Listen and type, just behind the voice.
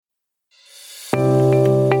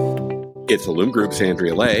It's Illum Group's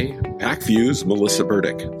Andrea Lay, PacView's Melissa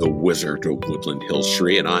Burdick, the Wizard of Woodland Hills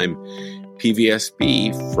Shree, and I'm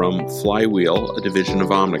PVSB from Flywheel, a division of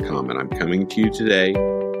Omnicom, and I'm coming to you today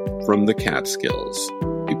from the Catskills.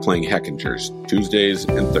 I'll be playing Heckingers Tuesdays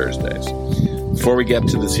and Thursdays. Before we get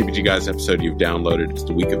to the CPG Guys episode you've downloaded, it's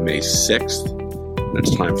the week of May 6th, and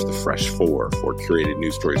it's time for the Fresh Four curated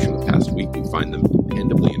news stories from the past week. We find them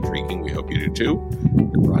dependably intriguing. We hope you do too.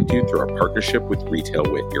 We're brought to you through our partnership with Retail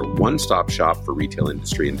Wit, your one-stop shop for retail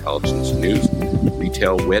industry intelligence and news.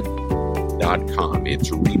 RetailWit.com. It's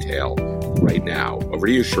retail right now. Over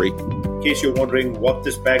to you, Shree. In case you're wondering what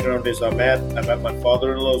this background is, I'm at my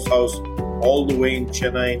father-in-law's house all the way in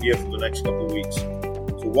Chennai, India for the next couple of weeks.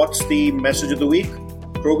 So what's the message of the week?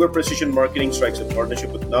 Kroger Precision Marketing strikes a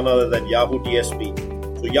partnership with none other than Yahoo DSP.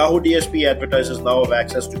 So Yahoo DSP advertisers now have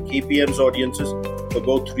access to KPM's audiences for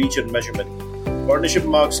both reach and measurement. Partnership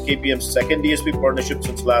marks KPM's second DSP partnership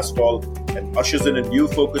since last fall and ushers in a new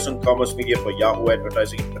focus on commerce media for Yahoo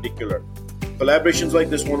advertising in particular. Collaborations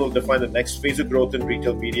like this one will define the next phase of growth in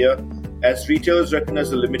retail media as retailers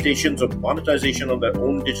recognize the limitations of monetization on their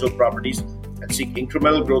own digital properties and seek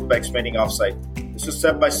incremental growth by expanding offsite. This is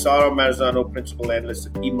said by Sara Marzano, principal analyst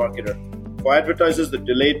at eMarketer. For advertisers, the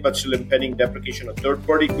delayed but still impending deprecation of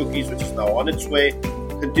third-party cookies, which is now on its way,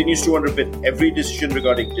 continues to underpin every decision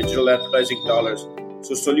regarding digital advertising dollars.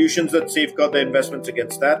 So solutions that safeguard their investments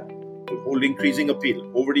against that will hold increasing appeal.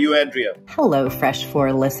 Over to you, Andrea. Hello, Fresh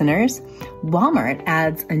 4 listeners. Walmart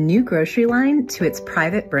adds a new grocery line to its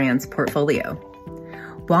private brands portfolio.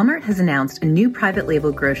 Walmart has announced a new private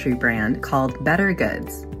label grocery brand called Better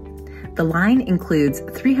Goods. The line includes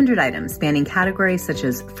 300 items spanning categories such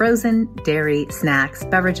as frozen, dairy, snacks,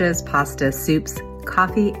 beverages, pasta, soups,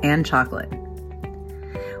 coffee, and chocolate.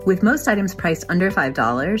 With most items priced under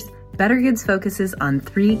 $5, Better Goods focuses on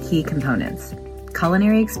three key components: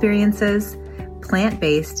 culinary experiences,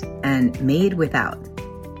 plant-based, and made without.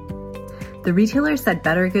 The retailer said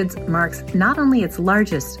Better Goods marks not only its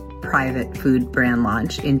largest private food brand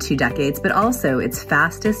launch in 2 decades, but also its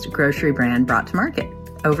fastest grocery brand brought to market.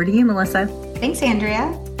 Over to you, Melissa. Thanks,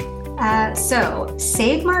 Andrea. So,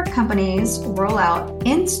 Save Mart companies roll out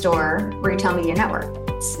in-store retail media network.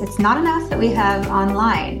 It's not enough that we have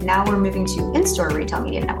online. Now we're moving to in-store retail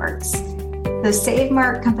media networks. The Save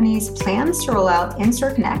Mart companies plans to roll out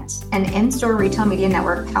In-Store Connect, an in-store retail media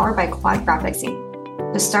network powered by Quad Graphics Inc.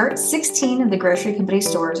 To start, 16 of the grocery company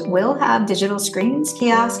stores will have digital screens,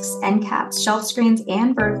 kiosks, end caps, shelf screens,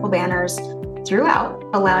 and vertical banners throughout,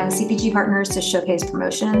 allowing CPG partners to showcase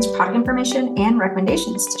promotions, product information, and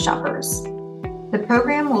recommendations to shoppers. The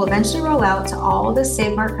program will eventually roll out to all the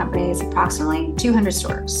Save Mart companies, approximately 200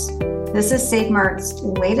 stores. This is Save Mart's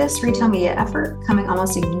latest retail media effort, coming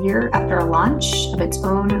almost a year after a launch of its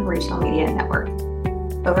own retail media network.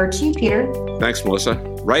 Over to you, Peter. Thanks, Melissa.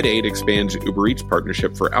 Rite Aid expands Uber Eats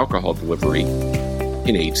partnership for alcohol delivery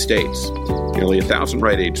in 8 states. Nearly 1,000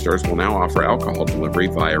 Rite Aid stores will now offer alcohol delivery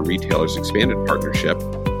via retailers' expanded partnership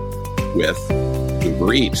with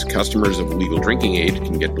Uber Eats. Customers of legal drinking age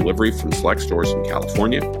can get delivery from select stores in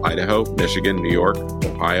California, Idaho, Michigan, New York,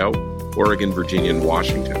 Ohio, Oregon, Virginia, and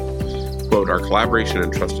Washington. Quote, "Our collaboration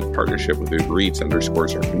and trusted partnership with Uber Eats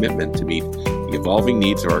underscores our commitment to meet the evolving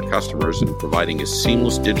needs of our customers and providing a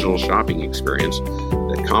seamless digital shopping experience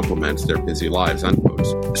that complements their busy lives," unquote,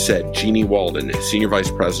 said Jeannie Walden, Senior Vice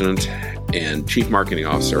President and Chief Marketing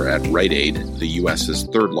Officer at Rite Aid, the U.S.'s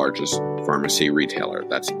third largest pharmacy retailer.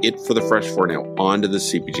 That's it for the Fresh 4. Now on to the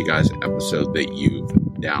CPG Guys episode that you've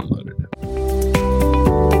downloaded.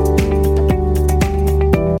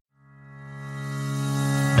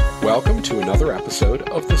 Welcome to another episode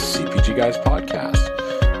of the CPG Guys podcast.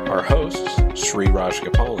 Our hosts, Shree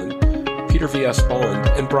Rajgopalan, Peter V.S. Bond,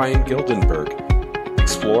 and Brian Gildenberg,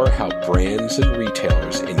 explore how brands and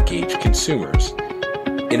retailers engage consumers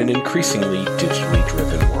in an increasingly digitally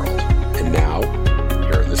driven world. And now,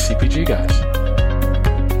 here are the CPG Guys.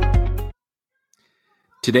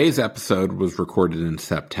 Today's episode was recorded in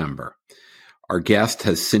September. Our guest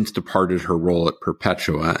has since departed her role at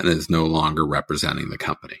Perpetua and is no longer representing the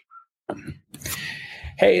company.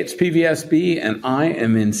 Hey, it's PVSB, and I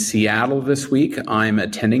am in Seattle this week. I'm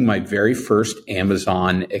attending my very first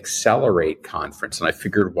Amazon Accelerate conference, and I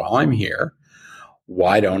figured while I'm here,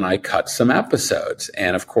 why don't I cut some episodes?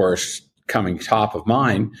 And of course, coming top of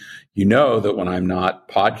mind, you know that when I'm not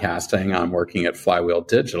podcasting, I'm working at Flywheel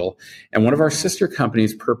Digital, and one of our sister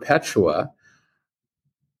companies, Perpetua,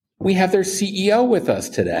 we have their CEO with us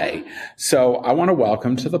today. So I want to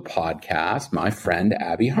welcome to the podcast my friend,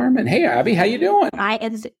 Abby Harmon. Hey, Abby, how you doing? Hi,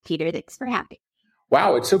 it's Peter. Thanks for having me.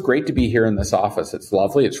 Wow, it's so great to be here in this office. It's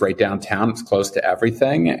lovely. It's right downtown. It's close to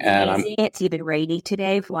everything. And it's even rainy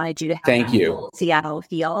today. Wanted you to have thank you. Seattle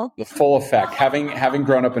feel. Full effect. Having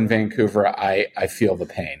grown up in Vancouver, I feel the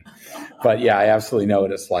pain. But yeah, I absolutely know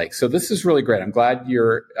what it's like. So this is really great. I'm glad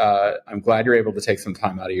you're able to take some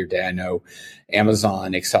time out of your day. I know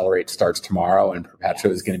Amazon Accelerate starts tomorrow, and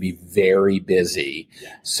Perpetua is going to be very busy.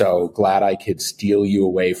 So glad I could steal you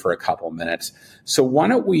away for a couple minutes. So why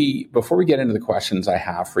don't we, before we get into the questions I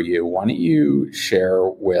have for you, why don't you share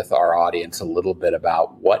with our audience a little bit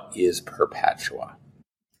about what is Perpetua?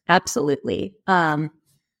 Absolutely.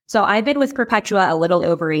 So I've been with Perpetua a little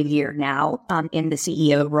over a year now, in the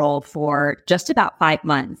CEO role for just about 5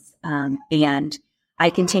 months. And I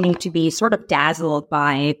continue to be sort of dazzled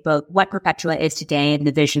by both what Perpetua is today and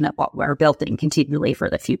the vision of what we're building continually for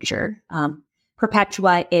the future.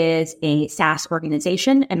 Perpetua is a SaaS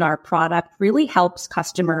organization, and our product really helps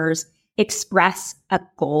customers express a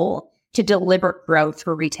goal to deliver growth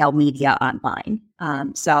for retail media online.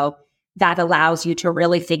 So that allows you to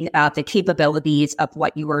really think about the capabilities of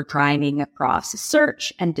what you are driving across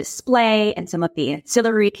search and display and some of the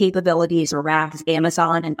ancillary capabilities around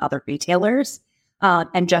Amazon and other retailers,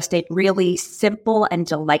 and just a really simple and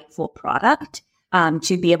delightful product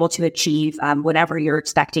to be able to achieve whatever you're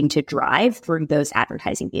expecting to drive through those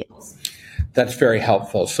advertising vehicles. That's very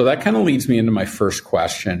helpful. So that kind of leads me into my first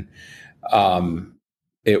question.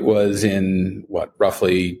 It was in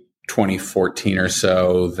roughly 2014 or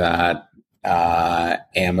so that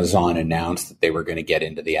Amazon announced that they were going to get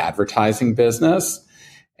into the advertising business.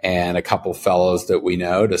 And a couple fellows that we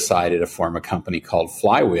know decided to form a company called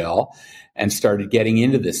Flywheel and started getting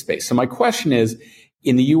into this space. So my question is,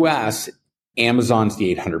 in the US, Amazon's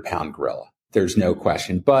the 800-pound gorilla. There's no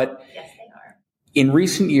question. But yes, they are. In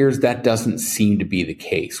recent years, that doesn't seem to be the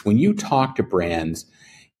case. When you talk to brands,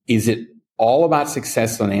 is it all about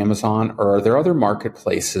success on Amazon, or are there other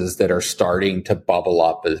marketplaces that are starting to bubble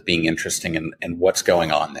up as being interesting, and what's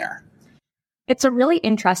going on there? It's a really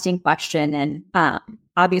interesting question, and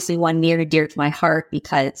obviously one near and dear to my heart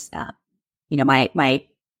because, my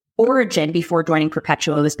origin before joining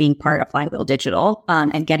Perpetua was being part of Flywheel Digital,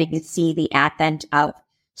 and getting to see the advent of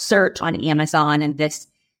search on Amazon and this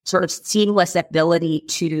sort of seamless ability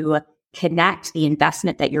to connect the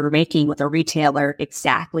investment that you're making with a retailer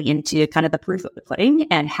exactly into kind of the proof of the pudding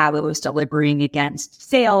and how it was delivering against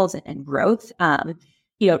sales and growth.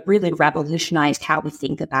 It really revolutionized how we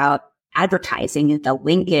think about advertising and the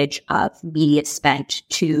linkage of media spent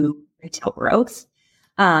to retail growth.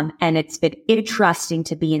 And it's been interesting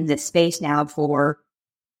to be in this space now for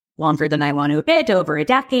longer than I want to admit, over a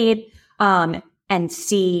decade, and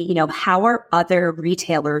see, how are other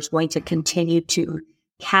retailers going to continue to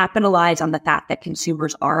capitalize on the fact that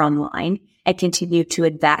consumers are online and continue to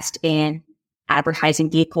invest in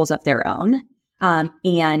advertising vehicles of their own.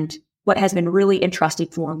 And what has been really interesting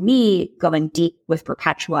for me going deep with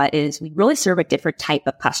Perpetua is we really serve a different type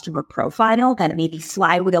of customer profile than maybe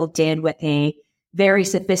Flywheel did with a very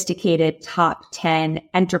sophisticated top 10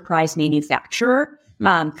 enterprise manufacturer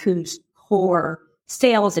whose core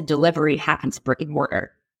sales and delivery happens brick and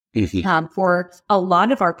mortar. Mm-hmm. For a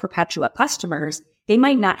lot of our Perpetua customers, they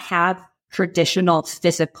might not have traditional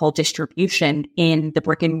physical distribution in the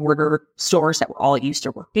brick and mortar stores that we're all used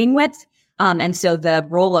to working with. And so the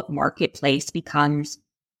role of marketplace becomes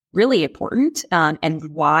really important,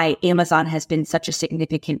 and why Amazon has been such a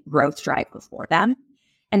significant growth driver for them.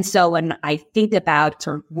 And so when I think about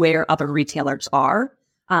sort of where other retailers are,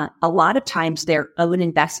 a lot of times their own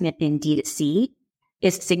investment in D2C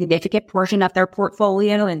is a significant portion of their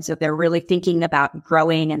portfolio. And so they're really thinking about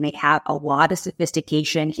growing, and they have a lot of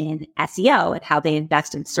sophistication in SEO and how they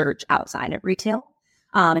invest in search outside of retail.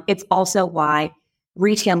 It's also why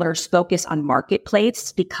retailers' focus on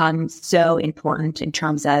marketplace becomes so important in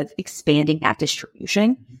terms of expanding that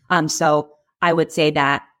distribution. So I would say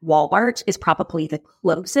that Walmart is probably the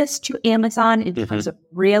closest to Amazon in terms of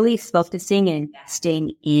really focusing and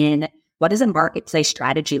investing in what does a marketplace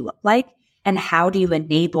strategy look like, and how do you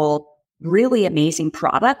enable really amazing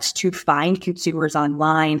products to find consumers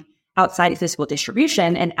online outside of physical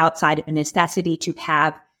distribution and outside of a necessity to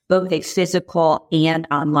have both a physical and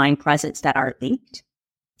online presence that are linked.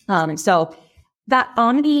 So that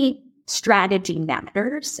omni strategy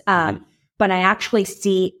matters, but I actually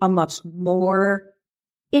see almost more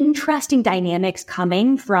interesting dynamics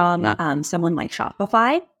coming from someone like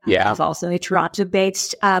Shopify. Yeah. It's also a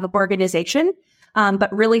Toronto-based organization,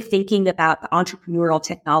 but really thinking about the entrepreneurial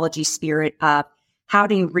technology spirit of how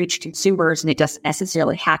do you reach consumers, and it doesn't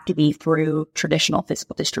necessarily have to be through traditional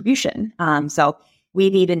physical distribution. So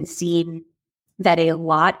we've even seen that a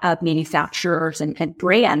lot of manufacturers and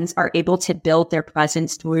brands are able to build their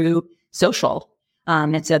presence through social.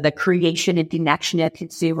 And so the creation and connection of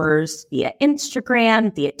consumers via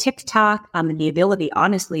Instagram, via TikTok, and the ability,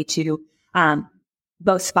 honestly, to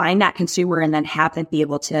both find that consumer and then have them be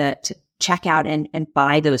able to check out and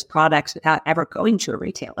buy those products without ever going to a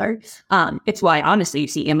retailer. It's why, honestly, you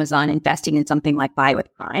see Amazon investing in something like Buy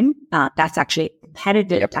with Prime. That's actually a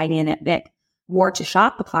competitive dynamic more to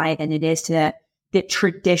Shopify than it is to the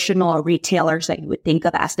traditional retailers that you would think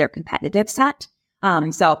of as their competitive set.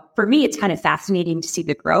 So for me, it's kind of fascinating to see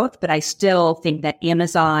the growth, but I still think that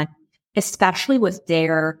Amazon, especially with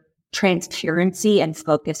their transparency and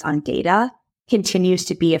focus on data, continues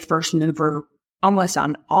to be a first mover almost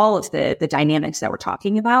on all of the dynamics that we're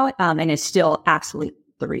talking about, and is still absolutely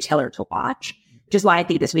the retailer to watch, which is why I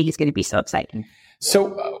think this week is going to be so exciting.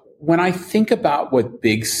 So when I think about what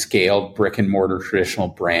big scale brick and mortar traditional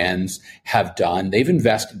brands have done, they've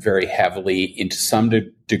invested very heavily into some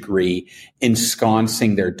degree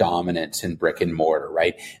ensconcing their dominance in brick and mortar,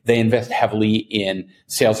 right? They invest heavily in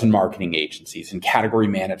sales and marketing agencies and category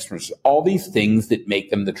management, all these things that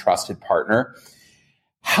make them the trusted partner.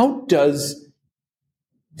 How does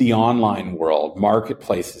the online world,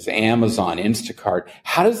 marketplaces, Amazon, Instacart,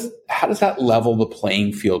 how does that level the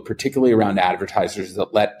playing field, particularly around advertisers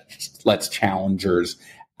that lets challengers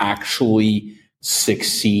actually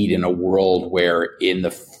succeed in a world where in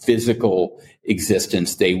the physical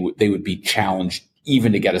existence they would be challenged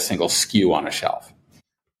even to get a single SKU on a shelf?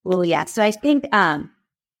 Well, yeah. So I think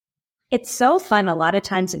it's so fun. A lot of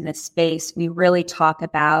times in this space, we really talk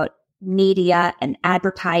about media and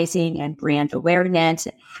advertising and brand awareness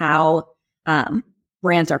and how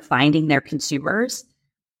brands are finding their consumers.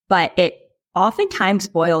 But it oftentimes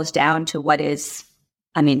boils down to what is,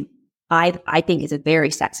 I think is a very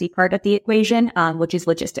sexy part of the equation, which is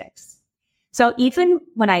logistics. So even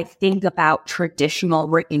when I think about traditional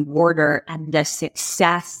brick and mortar and the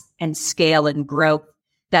success and scale and growth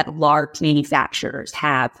that large manufacturers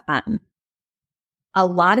have, a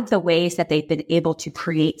lot of the ways that they've been able to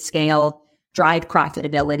create scale, drive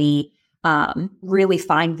profitability, really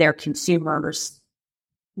find their consumers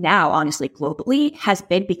now, honestly, globally, has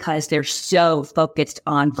been because they're so focused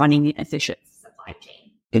on running an efficient supply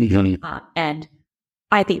chain. And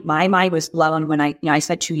I think my mind was blown when I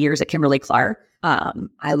spent 2 years at Kimberly-Clark.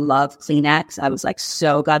 I love Kleenex. I was like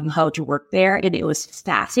so gung-ho to work there. And it was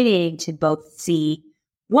fascinating to both see,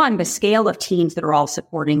 one, the scale of teams that are all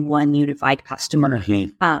supporting one unified customer,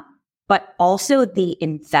 but also the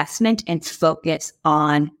investment and focus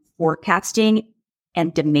on forecasting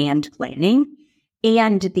and demand planning,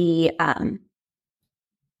 and the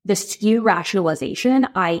SKU rationalization,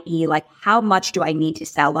 i.e., like how much do I need to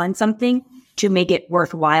sell on something to make it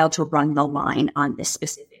worthwhile to run the line on this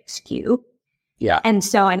specific SKU. Yeah. And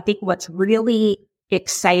so I think what's really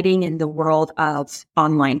exciting in the world of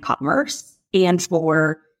online commerce and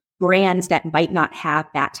for brands that might not have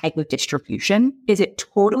that type of distribution is it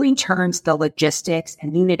totally turns the logistics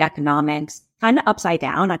and unit economics kind of upside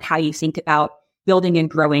down on how you think about building and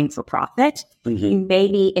growing for profit. You may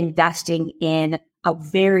be investing in a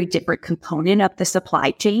very different component of the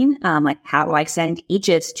supply chain, like how do I send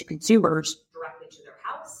ages to consumers directly to their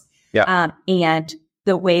house? And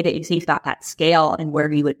the way that you think about that scale and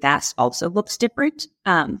where you invest also looks different.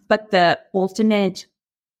 But the ultimate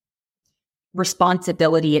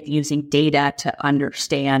responsibility of using data to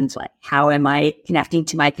understand, like, how am I connecting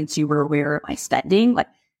to my consumer? Where am I spending? Like,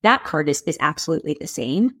 that part is absolutely the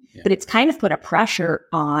same, but it's kind of put a pressure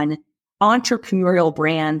on entrepreneurial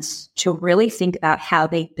brands to really think about how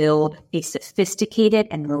they build a sophisticated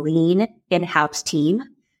and lean in-house team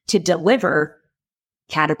to deliver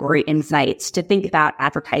category insights, to think about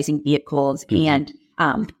advertising vehicles. And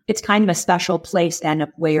it's kind of a special place then of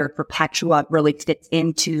where Perpetua really fits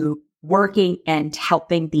into working and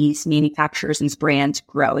helping these manufacturers and brands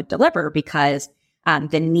grow and deliver, because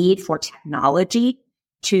the need for technology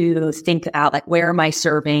to think about, like, where am I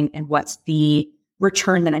serving and what's the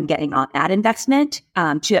return that I'm getting on that investment,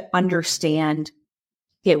 to understand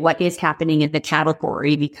what is happening in the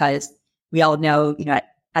category, because we all know,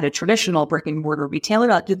 at a traditional brick and mortar retailer,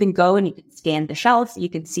 like, you can go and you can scan the shelf, you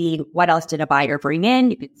can see what else did a buyer bring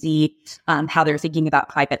in, you can see how they're thinking about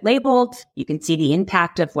private label, you can see the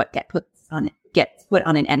impact of what gets put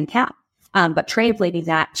on an end cap. But translating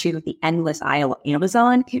that to the endless aisle of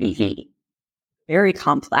Amazon can be very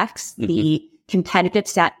complex. The competitive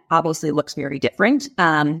set obviously looks very different.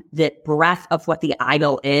 The breadth of what the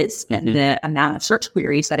aisle is and the amount of search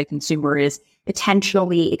queries that a consumer is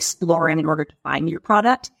potentially exploring in order to find your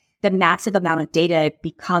product, the massive amount of data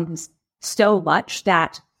becomes so much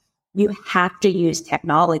that you have to use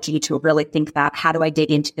technology to really think about how do I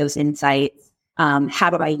dig into those insights? How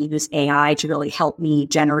do I use AI to really help me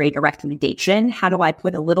generate a recommendation? How do I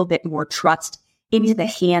put a little bit more trust into the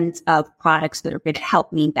hands of products that are going to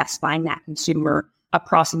help me best find that consumer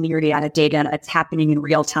across a myriad of data that's happening in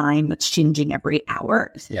real time, that's changing every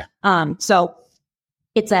hour? Yeah. So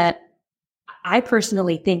I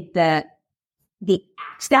personally think that the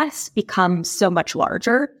access becomes so much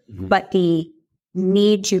larger, but the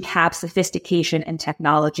need to have sophistication and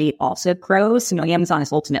technology also grows. Amazon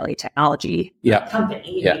is ultimately a technology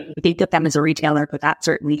company. We think of them as a retailer, but that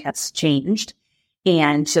certainly has changed.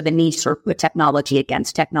 And so the need to sort of put technology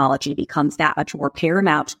against technology becomes that much more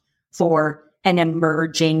paramount for an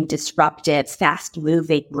emerging, disruptive,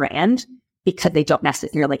 fast-moving brand, because they don't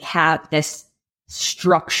necessarily have this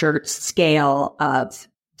structured scale of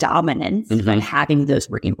dominance and having those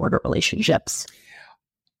brick-and-mortar relationships.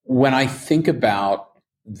 When I think about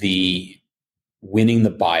the winning the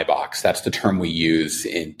buy box, that's the term we use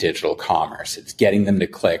in digital commerce. It's getting them to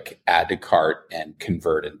click, add to cart, and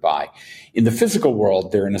convert and buy. In the physical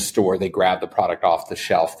world, they're in a store, they grab the product off the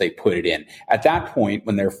shelf, they put it in. At that point,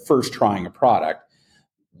 when they're first trying a product,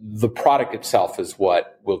 the product itself is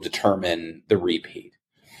what will determine the repeat.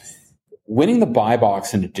 Winning the buy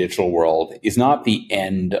box in the digital world is not the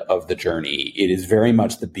end of the journey. It is very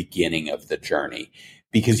much the beginning of the journey,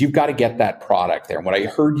 because you've got to get that product there. And what I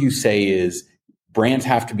heard you say is brands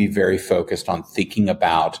have to be very focused on thinking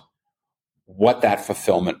about what that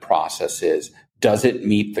fulfillment process is. Does it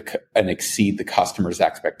meet and exceed the customer's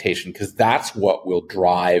expectation? Because that's what will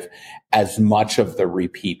drive as much of the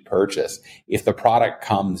repeat purchase. If the product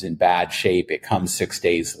comes in bad shape, it comes 6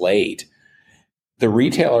 days late, the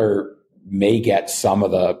retailer may get some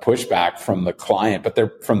of the pushback from the client, but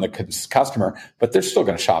they're from the customer, but they're still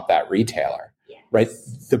going to shop that retailer. Right?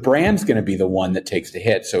 The brand's going to be the one that takes the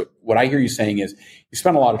hit. So what I hear you saying is you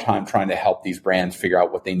spend a lot of time trying to help these brands figure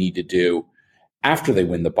out what they need to do after they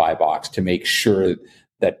win the buy box to make sure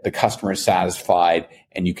that the customer is satisfied,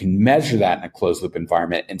 and you can measure that in a closed loop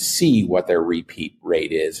environment and see what their repeat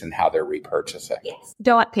rate is and how they're repurchasing. Yes.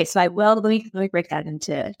 Okay, so let me break that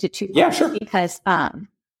into two parts. Yeah, sure. Because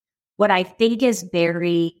what I think is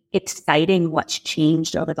very exciting, what's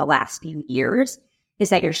changed over the last few years, is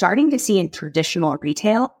that you're starting to see in traditional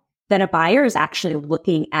retail that a buyer is actually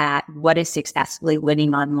looking at what is successfully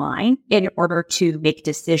winning online in order to make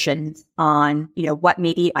decisions on, what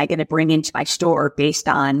maybe I'm going to bring into my store based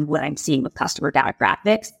on what I'm seeing with customer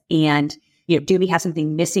demographics. And, do we have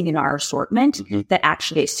something missing in our assortment that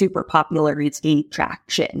actually is super popular and it's gaining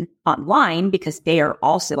traction online, because they are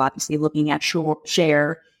also obviously looking at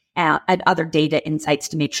share and other data insights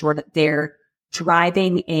to make sure that they're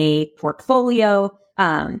driving a portfolio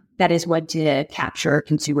that is what to capture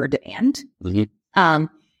consumer demand. And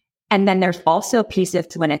then there's also a piece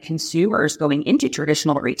of when a consumer is going into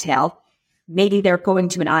traditional retail, maybe they're going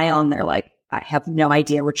to an aisle and they're like, I have no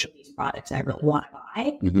idea which of these products I really want to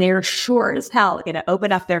buy. They're sure as hell going to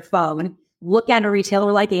open up their phone, look at a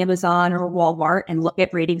retailer like Amazon or Walmart and look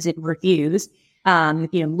at ratings and reviews,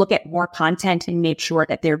 look at more content and make sure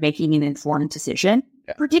that they're making an informed decision.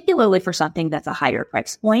 Particularly for something that's a higher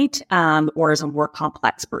price point or is a more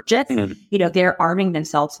complex purchase. They're arming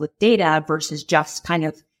themselves with data versus just kind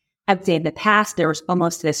of, I would say in the past, there was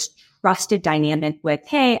almost this trusted dynamic with,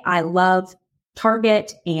 hey, I love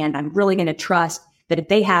Target and I'm really going to trust that if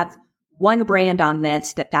they have one brand on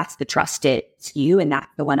this, that's the trusted SKU and that's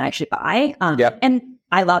the one I should buy. And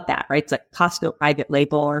I love that, right? It's like Costco private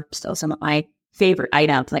label or still some of my favorite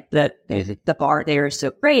items, like the bar there is so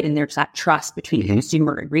great, and there's that trust between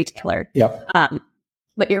consumer and retailer.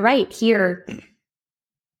 But you're right, here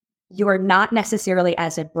you're not necessarily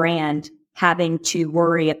as a brand having to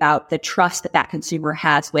worry about the trust that consumer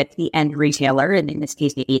has with the end retailer, and in this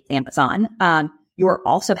case it's Amazon. You're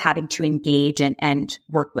also having to engage and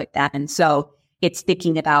work with them, and so it's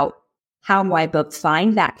thinking about how do I both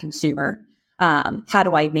find that consumer. How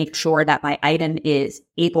do I make sure that my item is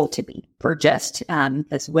able to be purchased?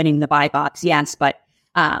 That's winning the buy box, yes, but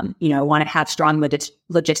I want to have strong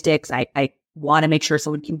logistics. I want to make sure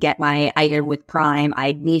someone can get my item with Prime.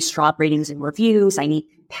 I need strong ratings and reviews. I need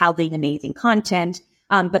compelling, amazing content.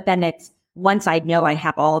 But then it's once I know I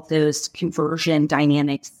have all of those conversion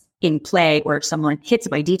dynamics in play, where if someone hits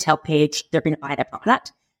my detail page, they're going to buy the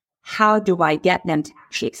product. How do I get them to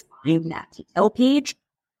actually explain that detail page?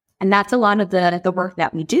 And that's a lot of the work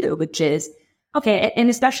that we do, which is, okay,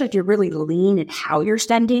 and especially if you're really lean in how you're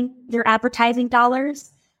spending your advertising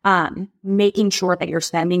dollars, making sure that you're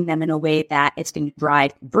spending them in a way that it's going to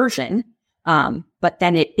drive conversion. But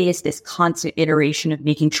then it is this constant iteration of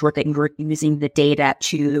making sure that you're using the data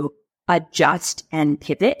to adjust and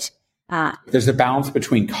pivot. There's a balance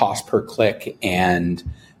between cost per click and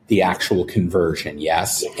the actual conversion,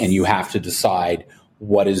 yes? And you have to decide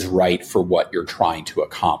what is right for what you're trying to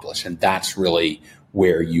accomplish. And that's really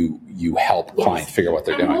where you help clients figure what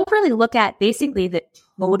they're doing. We'll really look at basically the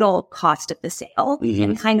total cost of the sale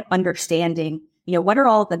and kind of understanding, what are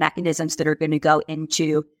all the mechanisms that are going to go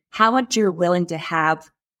into how much you're willing to have,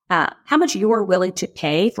 how much you're willing to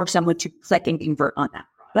pay for someone to click and convert on that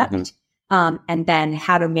product. And then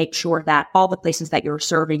how to make sure that all the places that you're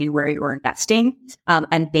serving and where you're investing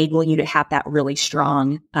enable you to have that really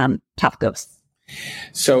strong tough ghost.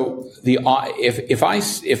 So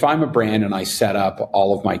if I'm a brand and I set up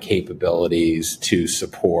all of my capabilities to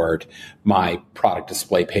support my product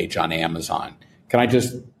display page on Amazon, can I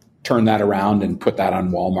just turn that around and put that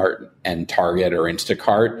on Walmart and Target or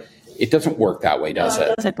Instacart? It doesn't work that way, does it?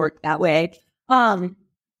 It doesn't work that way.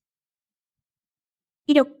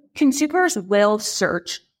 Consumers will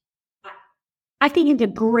search. I think in the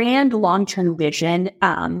grand long-term vision,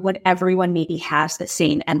 when everyone maybe has the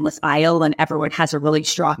same endless aisle and everyone has a really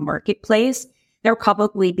strong marketplace, there'll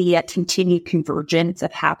probably be a continued convergence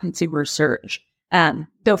of how consumers search.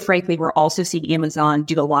 Though frankly, we're also seeing Amazon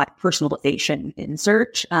do a lot of personalization in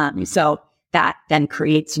search. So that then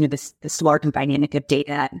creates, this larger dynamic of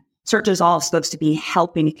data. Search is all supposed to be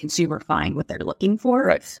helping a consumer find what they're looking for.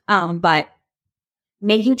 Right. But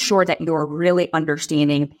making sure that you're really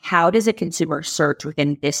understanding how does a consumer search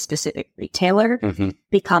within this specific retailer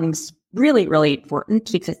becomes really, really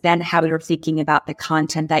important, because then how you're thinking about the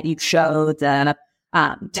content that you show, the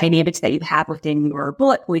dynamics that you have within your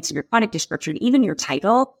bullet points, your product description, even your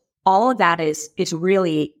title, all of that is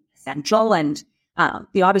really essential. And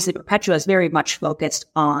obviously Perpetua is very much focused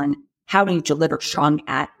on how do you deliver strong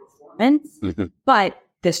ad performance, but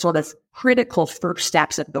the sort of critical first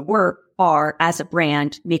steps of the work are, as a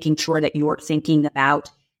brand, making sure that you're thinking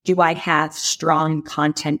about, do I have strong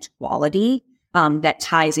content quality that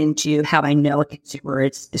ties into how I know a consumer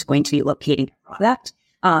is going to be locating a product?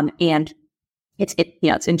 And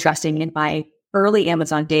it's interesting. In my early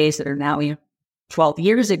Amazon days that are now 12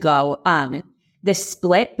 years ago, the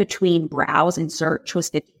split between browse and search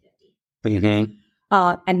was 50-50.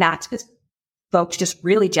 And that's because folks just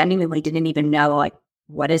really genuinely didn't even know,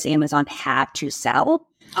 what does Amazon have to sell?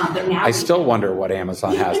 I still wonder what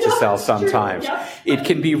Amazon has to sell sometimes. It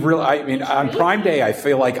can be real. I mean, on Prime Day, I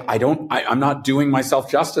feel like I'm not doing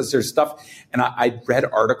myself justice. There's stuff, and I read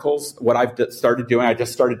articles. What I've started doing, I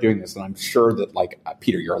just started doing this, and I'm sure that,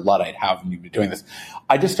 Peter, you're a Luddite. How have you been doing this?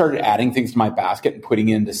 I just started adding things to my basket and putting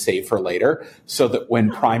it into save for later, so that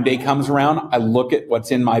when Prime Day comes around, I look at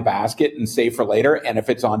what's in my basket and save for later, and if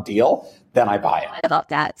it's on deal, then I buy it. I love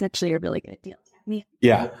that. It's actually a really good deal.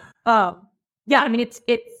 Yeah. Yeah, I mean, it's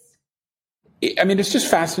just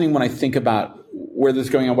fascinating when I think about where this is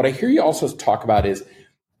going on. What I hear you also talk about is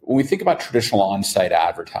when we think about traditional on-site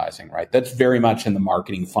advertising, right? That's very much in the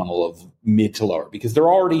marketing funnel of mid to lower, because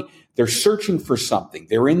they're searching for something.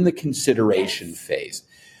 They're in the consideration phase.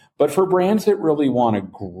 But for brands that really want to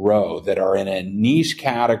grow, that are in a niche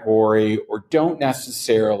category or don't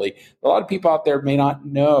necessarily, a lot of people out there may not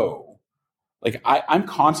know. I'm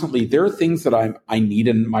constantly, there are things that I need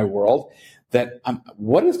in my world that,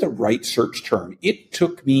 what is the right search term? It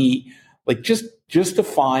took me just to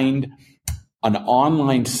find an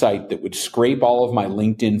online site that would scrape all of my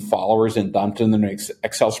LinkedIn followers and dump them in an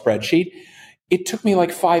Excel spreadsheet. It took me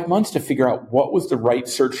 5 months to figure out what was the right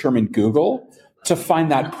search term in Google to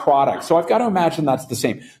find that product. So I've got to imagine that's the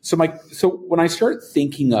same. So when I start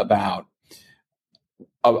thinking about,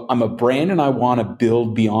 I'm a brand and I want to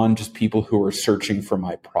build beyond just people who are searching for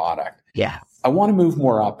my product. Yeah. I want to move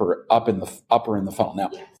more up in the funnel.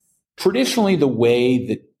 Now, traditionally, the way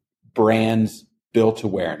that brands built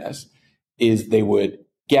awareness is they would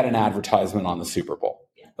get an advertisement on the Super Bowl.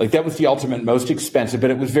 That was the ultimate, most expensive,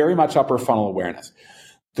 but it was very much upper funnel awareness.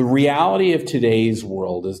 The reality of today's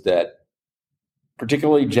world is that,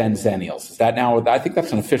 particularly Gen Zennials, is that now, I think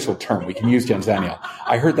that's an official term. We can use Gen Zennial.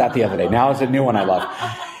 I heard that the other day. Now it's a new one I love.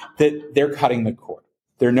 That they're cutting the cord.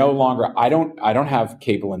 They're no longer, I don't have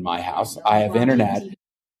cable in my house. I have internet.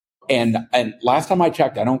 And last time I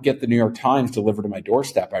checked, I don't get the New York Times delivered to my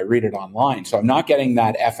doorstep. I read it online. So I'm not getting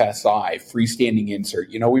that FSI, freestanding insert.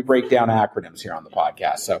 We break down acronyms here on the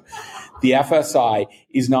podcast. So the FSI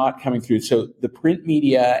is not coming through. So the print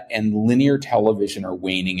media and linear television are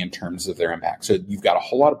waning in terms of their impact. So you've got a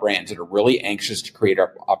whole lot of brands that are really anxious to create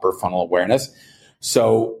upper funnel awareness.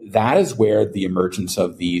 So that is where the emergence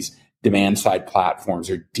of these demand side platforms,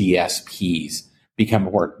 or DSPs, become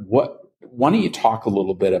important. Why don't you talk a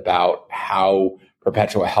little bit about how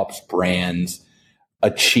Perpetua helps brands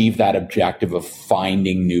achieve that objective of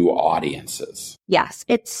finding new audiences? Yes,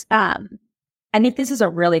 it's, I think this is a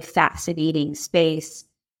really fascinating space.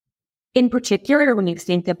 In particular, when you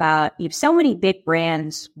think about, so many big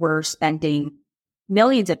brands were spending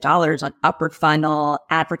millions of dollars on upper funnel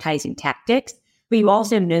advertising tactics, but you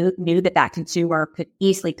also knew that consumer could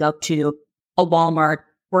easily go to a Walmart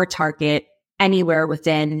or a Target anywhere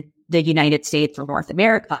within the United States or North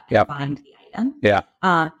America and find the item. Yeah.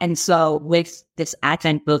 And so with this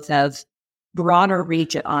advent both of broader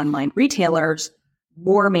reach at online retailers,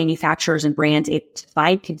 more manufacturers and brands able to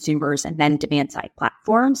find consumers and then demand side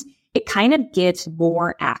platforms, it kind of gives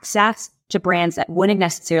more access to brands that wouldn't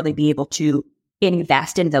necessarily be able to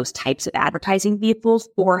invest in those types of advertising vehicles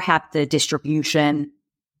or have the distribution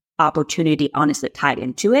opportunity honestly tied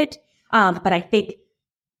into it. But I think,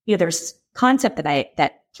 there's concept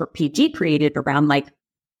that sort of PG created around like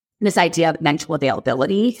this idea of mental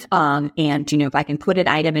availability. And, if I can put an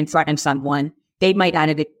item in front of someone, they might not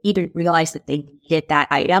have even realized that they did that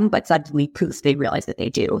item, but suddenly poof, they realize that they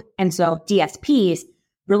do. And so DSPs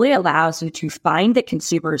really allows you to find the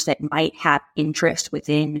consumers that might have interest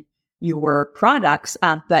within your products,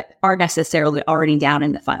 but aren't necessarily already down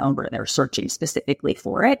in the funnel where they're searching specifically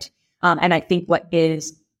for it. And I think what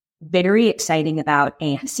is very exciting about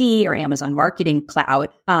AMC or Amazon Marketing Cloud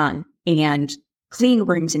and clean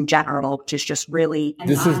rooms in general, which is just really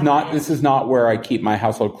this is not where I keep my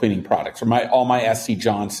household cleaning products or all my SC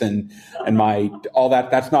Johnson and all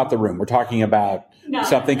that. That's not the room. We're talking about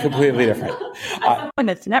something completely different. Someone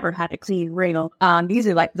that's never had a clean room. These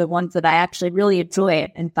are like the ones that I actually really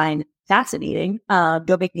enjoy and find fascinating.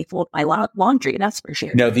 Go make me fold my laundry, that's for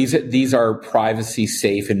sure. No, these are privacy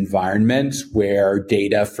safe environments where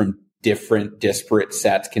data from different disparate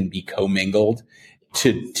sets can be commingled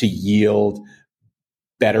to yield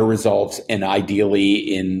better results, and ideally,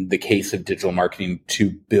 in the case of digital marketing,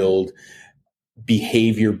 to build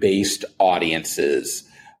behavior-based audiences,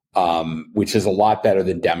 which is a lot better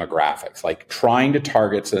than demographics. Like trying to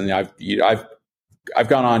target, so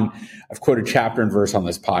I've quoted chapter and verse on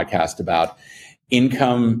this podcast about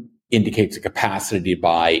income indicates a capacity to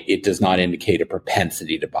buy. It does not indicate a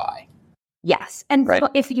propensity to buy. Yes. And so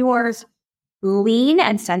if you're lean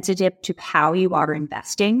and sensitive to how you are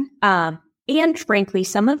investing, and frankly,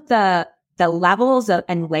 some of the levels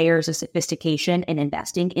and layers of sophistication in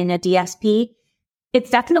investing in a DSP, it's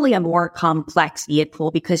definitely a more complex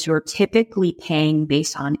vehicle because you're typically paying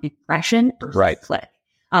based on impression versus click.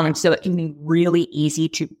 So it can be really easy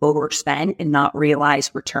to overspend and not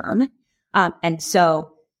realize return. And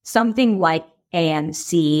so something like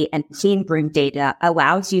AMC and clean room data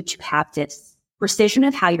allows you to have this precision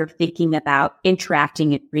of how you're thinking about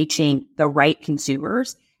interacting and reaching the right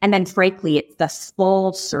consumers. And then frankly, it's the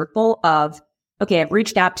full circle of, okay, I've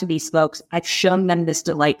reached out to these folks. I've shown them this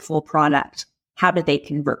delightful product. How did they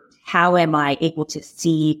convert? How am I able to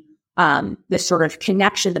see the sort of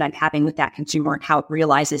connection that I'm having with that consumer and how it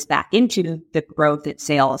realizes back into the growth in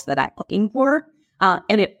sales that I'm looking for? And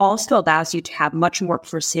it also allows you to have much more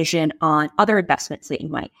precision on other investments that you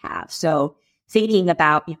might have. So thinking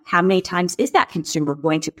about how many times is that consumer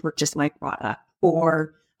going to purchase my product?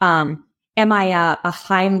 Or am I a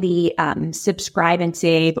highly subscribe and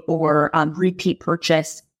save or repeat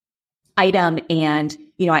purchase item? And,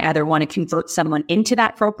 I either want to convert someone into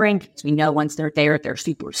that program because we know once they're there, they're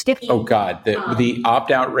super sticky. Oh, God. The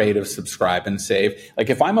opt-out rate of subscribe and save.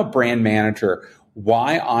 Like if I'm a brand manager,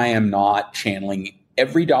 why I am not channeling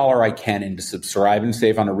every dollar I can into subscribe and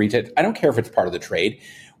save on a retail, I don't care if it's part of the trade.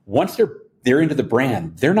 Once they're into the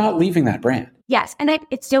brand, they're not leaving that brand. Yes. And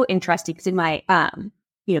it's so interesting because in my,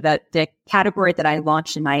 the category that I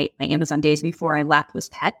launched in my Amazon days before I left was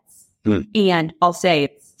pets. And I'll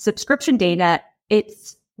say subscription data,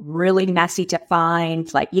 it's really messy to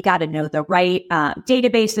find. Like you got to know the right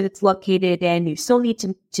database that it's located in. You still need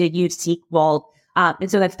to use SQL.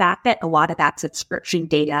 And so the fact that a lot of that subscription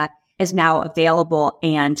data is now available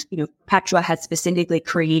and, Perpetua has specifically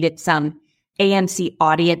created some AMC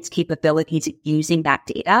audience capabilities using that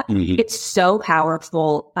data. It's so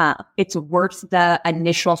powerful. It's worth the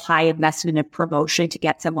initial high investment of promotion to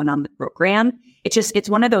get someone on the program. It's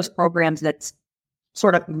one of those programs that's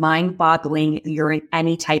sort of mind-boggling if you're in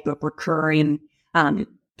any type of recurring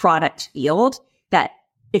product field, that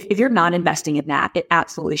if you're not investing in that, it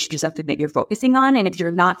absolutely should be something that you're focusing on. And if you're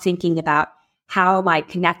not thinking about how am I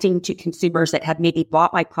connecting to consumers that have maybe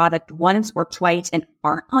bought my product once or twice and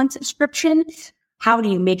aren't on subscription, how do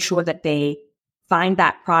you make sure that they find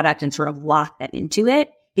that product and sort of lock them into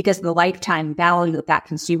it? Because the lifetime value of that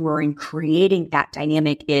consumer in creating that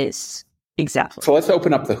dynamic is exemplary. So let's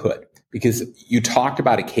open up the hood, because you talked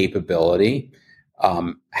about a capability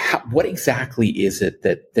What exactly is it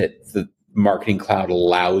that the Marketing Cloud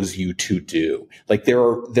allows you to do? Like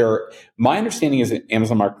my understanding is that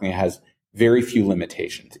Amazon Marketing has very few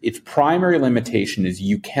limitations. Its primary limitation is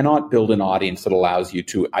you cannot build an audience that allows you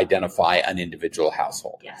to identify an individual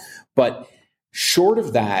household. Yes. But short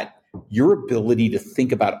of that, your ability to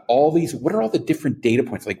think about all these, what are all the different data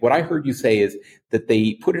points? Like what I heard you say is that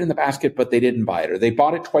they put it in the basket, but they didn't buy it, or they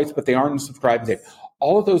bought it twice, but they aren't subscribed.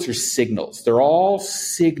 All of those are signals. They're all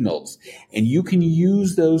signals, and you can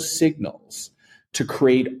use those signals to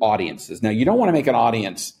create audiences. Now, you don't want to make an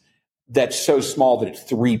audience that's so small that it's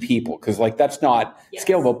 3 people, because like that's not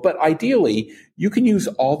scalable. But ideally, you can use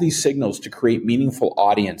all these signals to create meaningful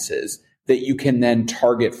audiences that you can then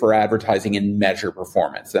target for advertising and measure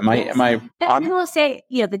performance. Am I on? I will say,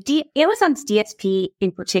 Amazon's DSP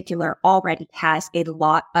in particular already has a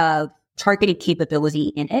lot of targeting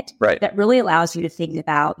capability in it, right, that really allows you to think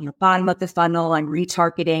about, bottom of the funnel, I'm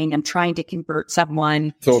retargeting, I'm trying to convert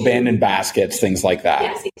someone. So abandoned baskets, things like that.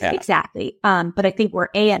 Yes, exactly. But I think where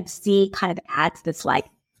AMC kind of adds this like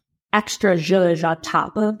extra zhuzh on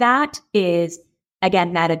top of that is,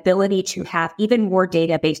 again, that ability to have even more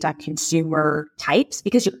data based on consumer types,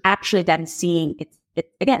 because you're actually then seeing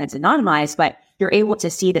again, it's anonymized, but you're able to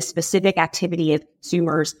see the specific activity of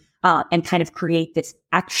consumers and kind of create this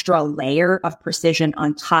extra layer of precision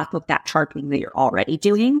on top of that targeting that you're already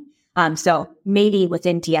doing. So maybe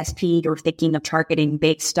within DSP, you're thinking of targeting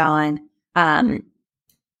based on, the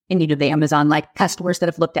Amazon, like customers that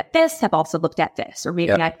have looked at this have also looked at this, or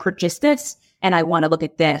maybe I purchased this and I want to look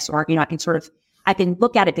at this, or, I can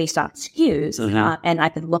look at it based on SKUs and I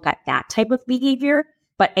can look at that type of behavior.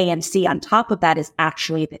 But AMC on top of that is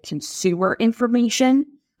actually the consumer information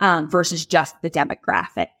versus just the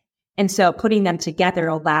demographic. And so putting them together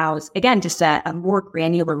allows, again, just a more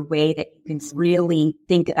granular way that you can really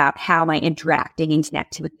think about how am I interacting and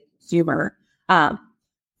connecting with the consumer. I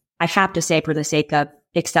have to say, for the sake of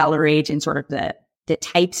Accelerate and sort of the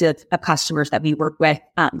types of customers that we work with,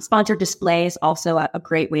 sponsored display is also a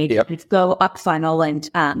great way to go up funnel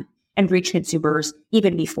and reach consumers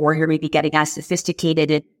even before you're maybe getting as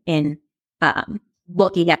sophisticated in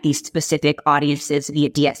looking at these specific audiences via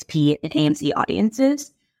DSP and AMC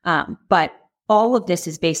audiences. But all of this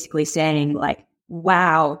is basically saying like,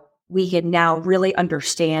 wow, we can now really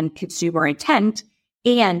understand consumer intent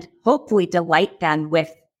and hopefully delight them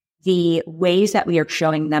with the ways that we are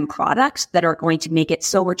showing them products that are going to make it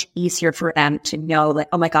so much easier for them to know that,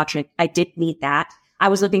 oh my gosh, I did need that. I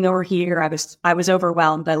was looking over here. I was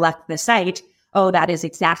overwhelmed. I left the site. Oh, that is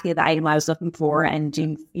exactly the item I was looking for,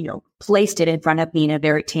 and placed it in front of me in a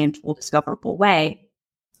very tangible, discoverable way.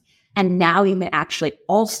 And now you may actually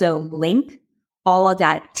also link all of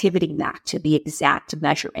that activity back to the exact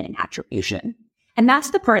measurement and attribution. And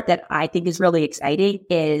that's the part that I think is really exciting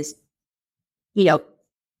is,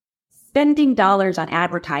 spending dollars on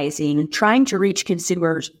advertising, trying to reach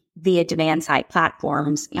consumers via demand side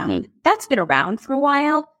platforms. That's been around for a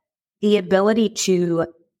while. The ability to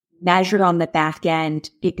measure on the back end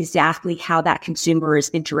exactly how that consumer is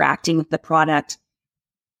interacting with the product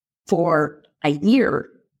for a year,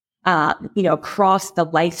 across the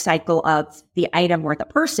life cycle of the item or the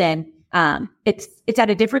person, it's at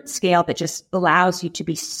a different scale that just allows you to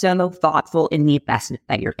be so thoughtful in the investment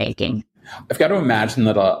that you're making. I've got to imagine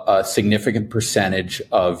that a significant percentage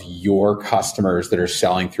of your customers that are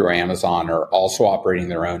selling through Amazon are also operating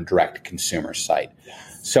their own direct-to-consumer site.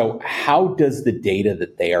 So how does the data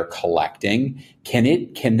that they are collecting, can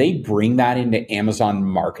they bring that into Amazon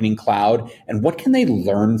Marketing Cloud? And what can they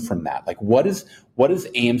learn from that? Like what does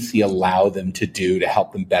AMC allow them to do to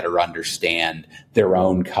help them better understand their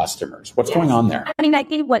own customers? What's going on there? I mean, I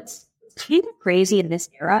think what's kind of crazy in this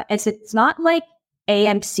era is it's not like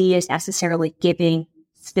AMC is necessarily giving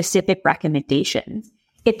specific recommendations.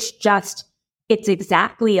 It's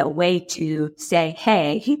exactly a way to say,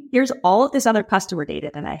 hey, here's all of this other customer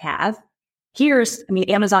data that I have.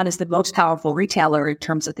 Amazon is the most powerful retailer in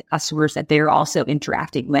terms of the customers that they're also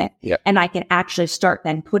interacting with. Yep. And I can actually start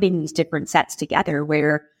then putting these different sets together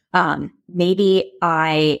where maybe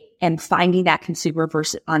I am finding that consumer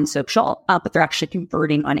versus on social, but they're actually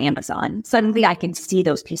converting on Amazon. Suddenly I can see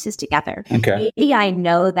those pieces together. Okay. Maybe I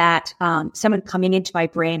know that someone coming into my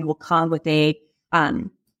brand will come with a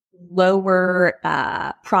lower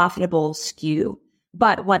profitable SKU.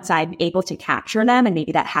 But once I'm able to capture them, and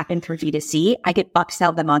maybe that happened for D2C, I could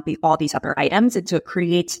upsell them on all these other items. And so it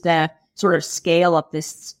creates the sort of scale of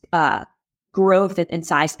this growth and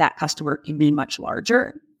size that customer can be much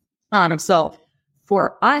larger. So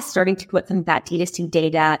for us, starting to put some of that D2C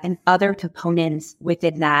data and other components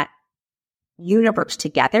within that universe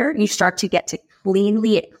together, you start to get to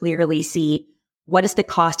clearly see what is the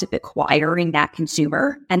cost of acquiring that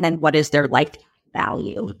consumer, and then what is their lifetime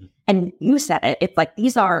value. Mm-hmm. And you said it, it's like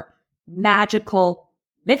these are magical,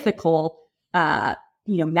 mythical,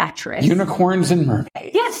 metrics. Unicorns and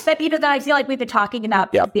mermaids. Yes, that I feel like we've been talking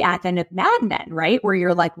about the advent of Mad Men, right? Where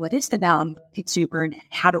you're like, what is the now consumer and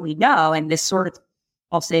how do we know? And this sort of,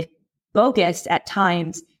 I'll say, bogus at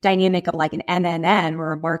times dynamic of like an MMM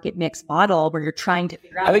or a market mix model where you're trying to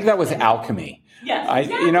figure out. I think that was alchemy. Yes,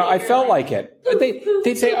 I felt like it.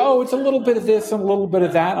 They'd say, oh, it's a little bit of this and a little bit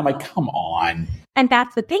of that. I'm like, come on. And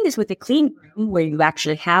that's the thing is with the clean room where you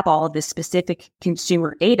actually have all of this specific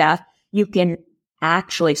consumer data, you can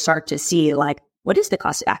actually start to see like, what is the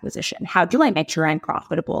cost of acquisition? How do I make sure I'm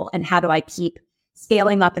profitable? And how do I keep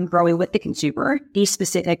scaling up and growing with the consumer, be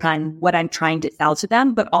specific on what I'm trying to sell to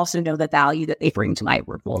them, but also know the value that they bring to my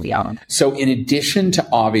portfolio. So in addition to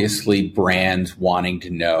obviously brands wanting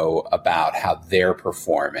to know about how they're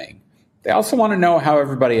performing, they also want to know how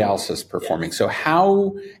everybody else is performing. Yes. So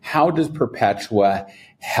how does Perpetua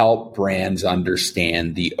help brands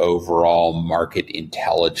understand the overall market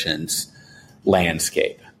intelligence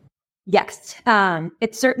landscape? Yes.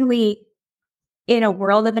 It's certainly in a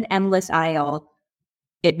world of an endless aisle,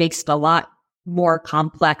 it makes it a lot more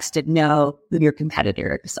complex to know who your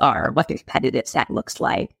competitors are, what the competitive set looks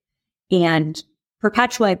like. And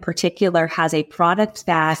Perpetua in particular has a product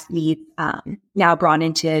that we've now brought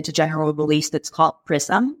into general release that's called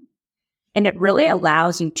Prism. And it really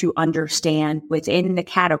allows you to understand within the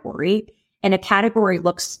category, and a category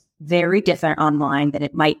looks very different online than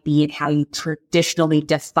it might be in how you traditionally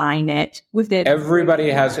define it within.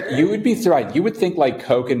 Everybody has, you would be right. You would think like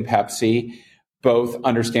Coke and Pepsi both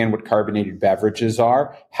understand what carbonated beverages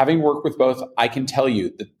are. Having worked with both, I can tell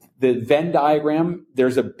you that the Venn diagram,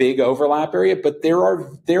 there's a big overlap area, but there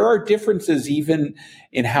are differences even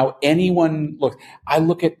in how anyone looks. I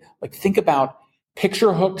look at, like, think about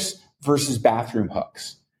picture hooks versus bathroom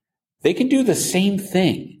hooks. They can do the same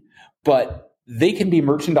thing, but they can be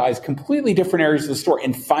merchandised completely different areas of the store,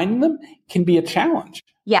 and finding them can be a challenge.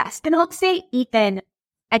 Yes. And I'll say, Ethan,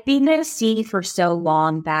 I've been to see for so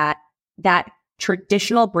long that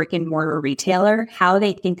traditional brick and mortar retailer, how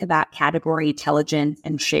they think about category intelligence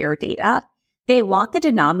and share data, they want the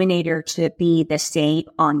denominator to be the same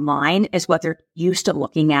online as what they're used to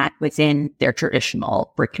looking at within their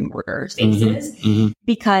traditional brick and mortar spaces. Mm-hmm, mm-hmm.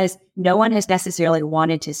 Because no one has necessarily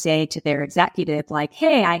wanted to say to their executive, like,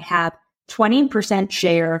 hey, I have 20%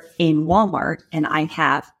 share in Walmart and I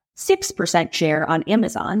have 6% share on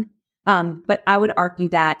Amazon. But I would argue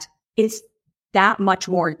that it's that much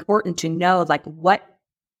more important to know, like, what,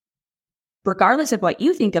 regardless of what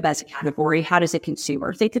you think of as a category, how does a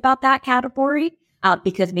consumer think about that category?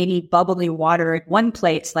 Because maybe bubbly water in one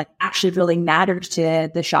place, like, actually really matters to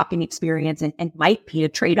the shopping experience and might be a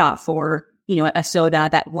trade-off for, a soda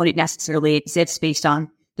that wouldn't necessarily exist based on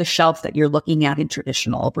the shelf that you're looking at in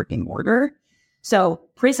traditional brick and mortar. So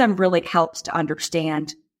Prism really helps to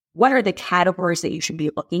understand what are the categories that you should be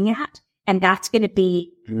looking at. And that's going to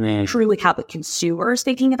be truly how the consumer is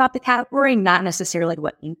thinking about the category, not necessarily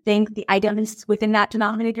what you think the item is within that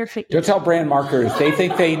denominator. Don't tell brand marketers. They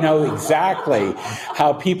think they know exactly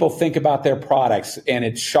how people think about their products. And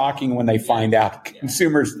it's shocking when they find out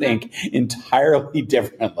consumers think entirely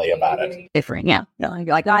differently about it. Different, yeah. You're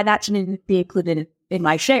like, oh, that shouldn't be included in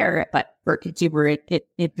my share, but for a consumer,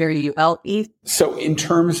 it very well is. So in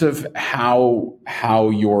terms of how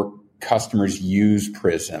your customers use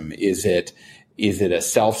Prism, is it a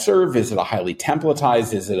self-serve? Is it a highly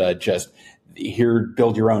templatized? Is it a just here,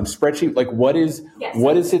 build your own spreadsheet? Like, what is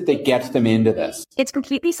it that gets them into this? It's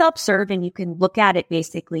completely self-serve, and you can look at it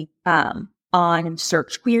basically on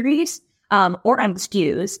search queries or on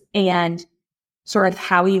SKUs and sort of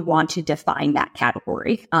how you want to define that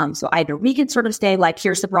category. So either we can sort of say, like,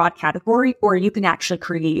 here's the broad category, or you can actually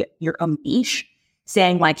create your own niche,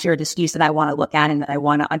 saying, like, here are the SKUs that I want to look at and that I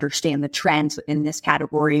want to understand the trends in this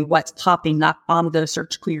category, what's popping up on those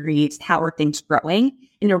search queries, how are things growing.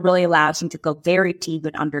 And it really allows you to go very deep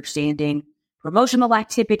in understanding promotional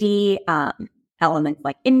activity, elements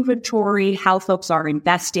like inventory, how folks are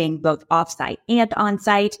investing both offsite and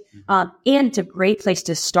onsite. And it's a great place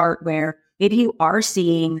to start where maybe you are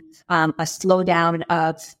seeing a slowdown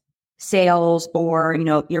of sales, or,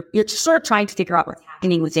 you're just sort of trying to figure out what's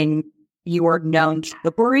happening within your known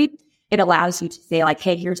category. It allows you to say, like,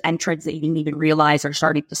 hey, here's entrants that you didn't even realize are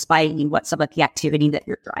starting to spike in what some of the activity that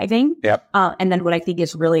you're driving. Yep. And then what I think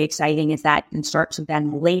is really exciting is that you can start to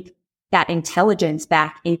then link that intelligence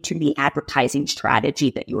back into the advertising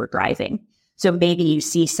strategy that you were driving. So maybe you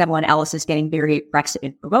see someone else is getting very aggressive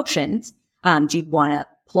in promotions. Do you want to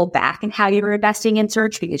pull back in how you're investing in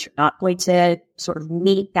search because you're not going to sort of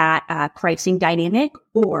meet that pricing dynamic?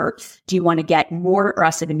 Or do you want to get more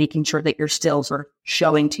aggressive in making sure that you're still sort of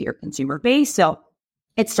showing to your consumer base? So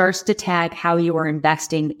it starts to tag how you are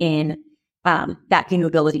investing in that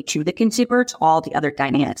capability to the consumer, to all the other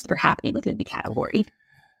dynamics that are happening within the category.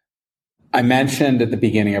 I mentioned at the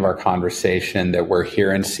beginning of our conversation that we're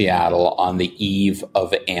here in Seattle on the eve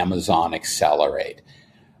of Amazon Accelerate.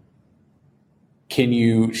 Can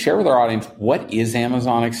you share with our audience what is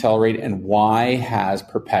Amazon Accelerate and why has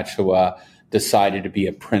Perpetua decided to be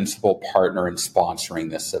a principal partner in sponsoring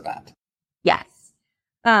this event? Yes.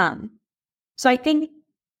 So I think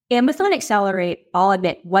Amazon Accelerate, I'll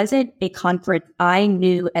admit, wasn't a conference I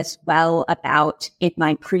knew as well about in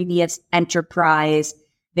my previous enterprise,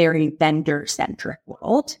 very vendor-centric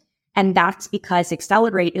world. And that's because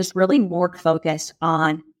Accelerate is really more focused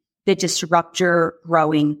on the disruptor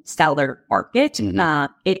growing seller market.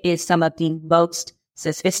 Mm-hmm. It is some of the most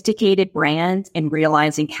sophisticated brands in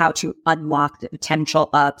realizing how to unlock the potential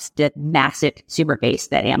of the massive consumer base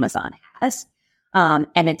that Amazon has. And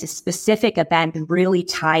it's a specific event really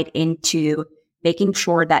tied into making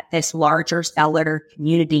sure that this larger seller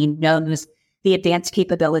community knows the advanced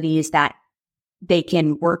capabilities that they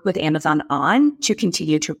can work with Amazon on to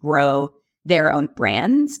continue to grow their own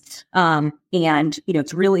brands. And,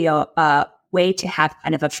 it's really a way to have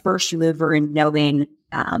kind of a first mover in knowing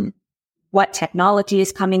what technology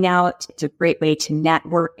is coming out. It's a great way to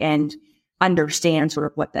network and understand sort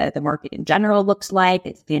of what the market in general looks like.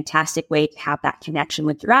 It's a fantastic way to have that connection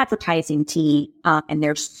with your advertising team. And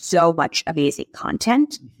there's so much amazing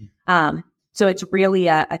content. Mm-hmm. So it's really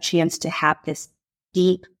a chance to have this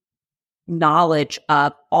deep knowledge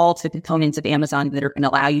of all the components of Amazon that are going to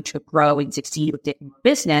allow you to grow and succeed with your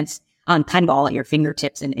business on kind of all at your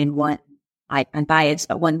fingertips in one, I'm biased,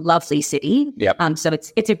 but one lovely city. Yep. So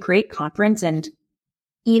it's a great conference. And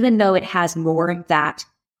even though it has more of that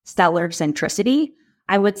seller centricity,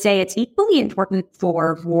 I would say it's equally important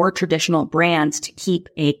for more traditional brands to keep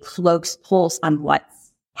a close pulse on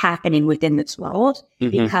what's happening within this world,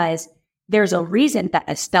 mm-hmm. because there's a reason that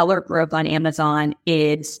a seller growth on Amazon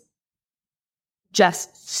is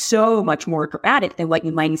just so much more dramatic than what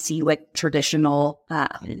you might see with traditional,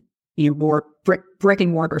 more brick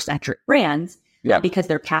and mortar centric brands. Yeah. Because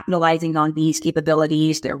they're capitalizing on these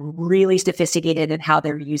capabilities. They're really sophisticated in how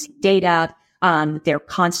they're using data. They're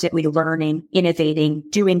constantly learning, innovating,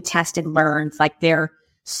 doing test and learns. Like they're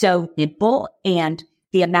so nimble, and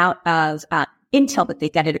the amount of intel that they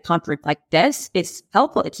get at a conference like this is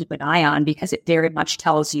helpful to keep an eye on, because it very much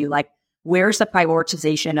tells you like, where's the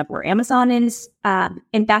prioritization of where Amazon is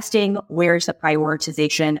investing? Where's the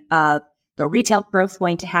prioritization of the retail growth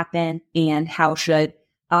going to happen? And how should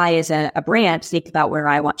I, as a brand, think about where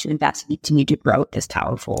I want to invest and continue to grow this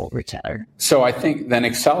powerful retailer? So I think then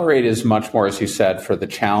Accelerate is much more, as you said, for the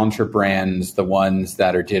challenger brands, the ones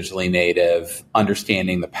that are digitally native,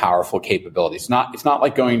 understanding the powerful capabilities. It's not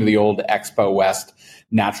like going to the old Expo West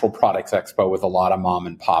Natural Products Expo with a lot of mom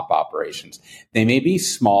and pop operations. They may be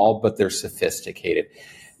small, but they're sophisticated.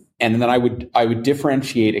 And then I would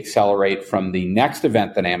differentiate Accelerate from the next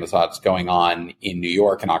event that Amazon's going on in New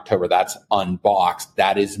York in October. That's Unboxed.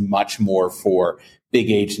 That is much more for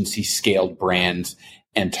big agency scaled brands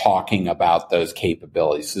and talking about those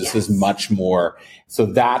capabilities. So this is much more. So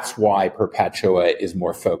that's why Perpetua is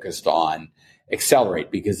more focused on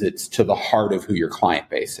Accelerate, because it's to the heart of who your client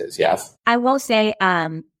base is. Yes. I will say,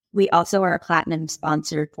 we also are a platinum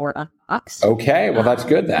sponsor for Unboxed. Okay, well, that's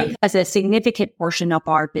good then. As a significant portion of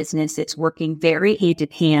our business, it's working very hand in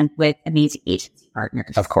hand with amazing agency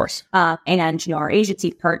partners. Of course. And our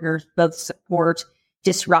agency partners both support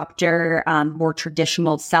disruptor, more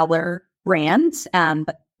traditional seller brands,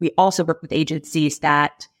 but we also work with agencies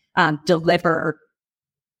that deliver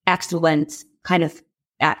excellence kind of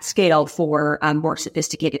at scale for more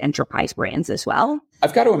sophisticated enterprise brands as well.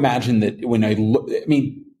 I've got to imagine that when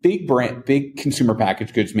big consumer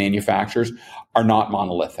packaged goods manufacturers are not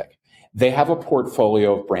monolithic. They have a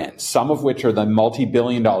portfolio of brands, some of which are the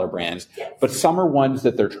multi-billion-dollar brands, but some are ones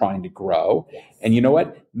that they're trying to grow. And you know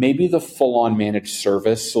what? Maybe the full-on managed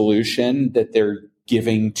service solution that they're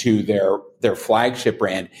giving to their flagship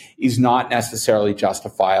brand is not necessarily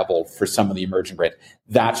justifiable for some of the emerging brands.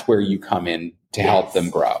 That's where you come in to help them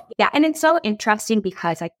grow. Yeah, and it's so interesting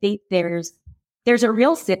because I think there's a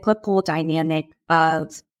real cyclical dynamic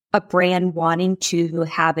of a brand wanting to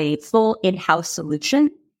have a full in-house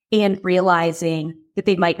solution and realizing that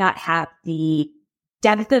they might not have the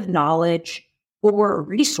depth of knowledge or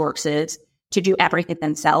resources to do everything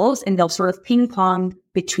themselves. And they'll sort of ping pong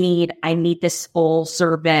between, I need this full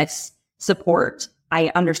service support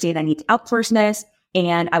I understand I need to outsource this,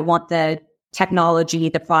 and I want the technology,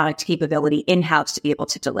 the product capability in-house to be able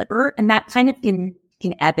to deliver. And that kind of can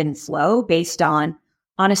ebb and flow based on,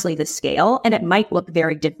 honestly, the scale. And it might look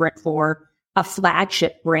very different for a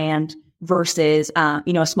flagship brand versus, a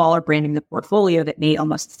smaller brand in the portfolio that may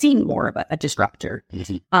almost seem more of a disruptor.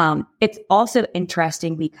 Mm-hmm. It's also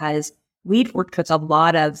interesting because we've worked with a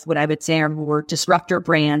lot of what I would say are more disruptor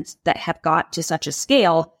brands that have got to such a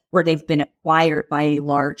scale where they've been acquired by a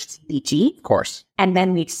large CPG. Of course. And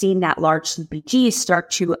then we've seen that large CPG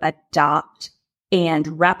start to adopt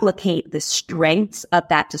and replicate the strengths of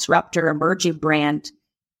that disruptor emerging brand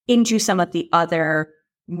into some of the other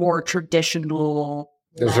more traditional.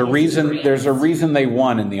 There's a reason they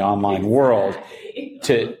won in the online world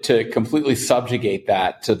to completely subjugate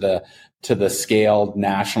that to the scaled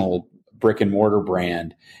national brick and mortar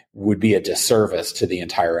brand would be a disservice to the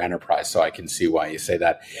entire enterprise. So I can see why you say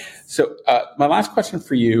that. So my last question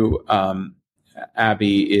for you,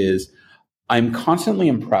 Abby, is I'm constantly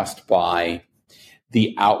impressed by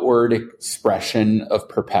the outward expression of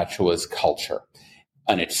Perpetua's culture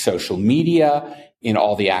on its social media, in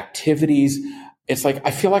all the activities. It's like,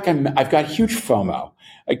 I feel like I've got huge FOMO.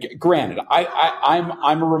 Granted,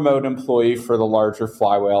 I'm a remote employee for the larger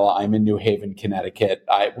Flywheel. I'm in New Haven, Connecticut.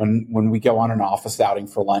 When we go on an office outing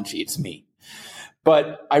for lunch, it's me.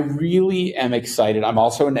 But I really am excited. I'm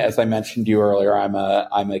also, as I mentioned to you earlier, I'm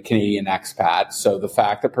a Canadian expat. So the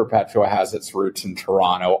fact that Perpetua has its roots in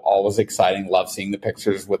Toronto, always exciting. Love seeing the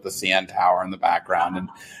pictures with the CN Tower in the background and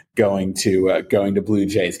going to Blue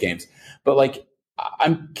Jays games. But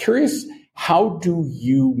I'm curious, how do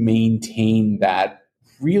you maintain that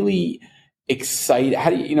really excited?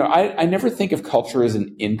 How do you, I never think of culture as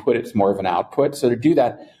an input. It's more of an output. So to do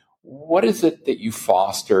that, what is it that you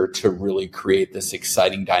foster to really create this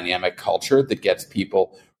exciting dynamic culture that gets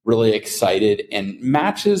people really excited and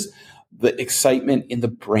matches the excitement in the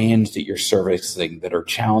brands that you're servicing that are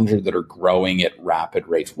challenger, that are growing at rapid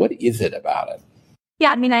rates? What is it about it?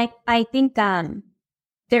 Yeah, I think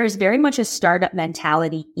there's very much a startup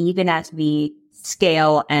mentality, even as we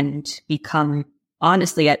scale and become,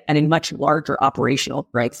 honestly, at a much larger operational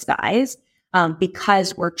size,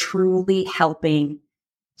 because we're truly helping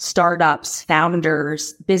startups,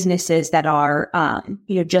 founders, businesses that are,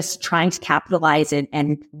 just trying to capitalize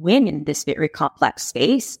and win in this very complex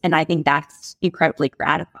space. And I think that's incredibly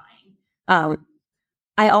gratifying.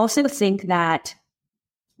 I also think that,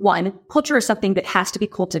 one, culture is something that has to be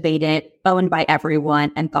cultivated, owned by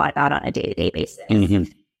everyone, and thought about on a day-to-day basis.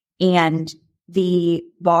 Mm-hmm. And the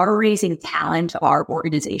bar-raising talent of our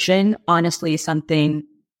organization, honestly, is something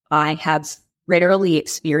I have rarely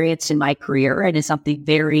experienced in my career, and is something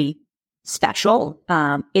very special.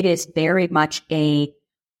 It is very much a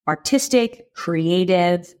artistic,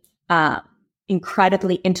 creative,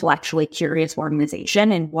 incredibly intellectually curious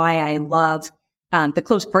organization, and why I love the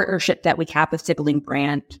close partnership that we have with sibling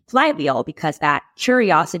brand Flywheel, because that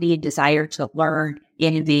curiosity and desire to learn,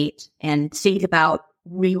 innovate, and think about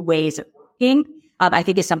new ways of working, I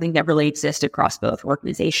think is something that really exists across both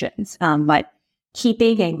organizations. But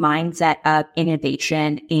keeping a mindset of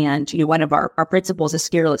innovation, and one of our principles is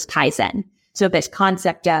fearless Kaizen. So this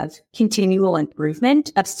concept of continual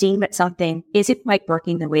improvement, of seeing that something isn't quite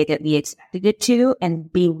working the way that we expected it to,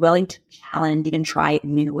 and being willing to challenge and try a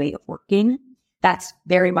new way of working. That's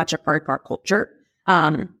very much a part of our culture.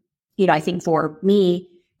 I think for me,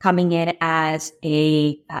 coming in as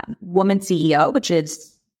a woman CEO, which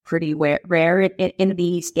is pretty rare in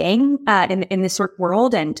these in this sort of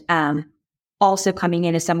world, and also coming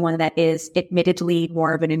in as someone that is admittedly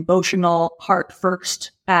more of an emotional,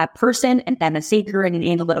 heart-first person, and then a thinker and an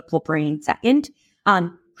analytical brain second.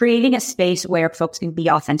 Creating a space where folks can be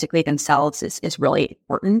authentically themselves is really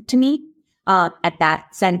important to me. At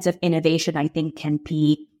that sense of innovation, I think, can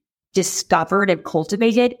be discovered and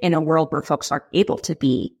cultivated in a world where folks are able to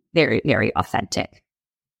be very, very authentic.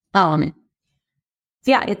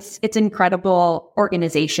 It's an incredible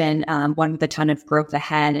organization, one with a ton of growth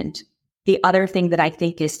ahead. And the other thing that I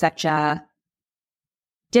think is such a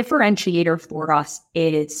differentiator for us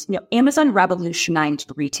is, Amazon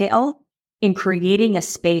revolutionized retail in creating a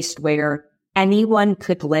space where anyone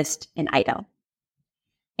could list an item.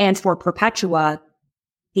 And for Perpetua,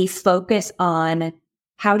 the focus on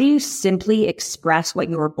how do you simply express what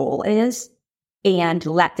your goal is and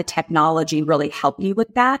let the technology really help you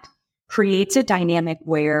with that creates a dynamic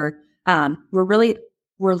where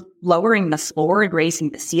we're lowering the floor and raising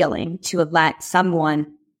the ceiling to let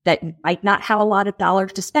someone that might not have a lot of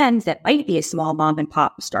dollars to spend, that might be a small mom and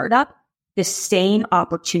pop startup, the same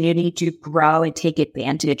opportunity to grow and take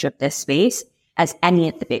advantage of this space as any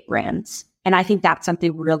of the big brands. And I think that's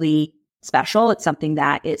something really special. It's something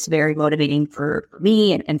that is very motivating for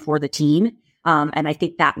me and for the team. And I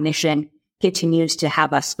think that mission continues to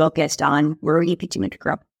have us focused on where we continue to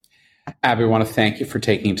grow. Abby, I want to thank you for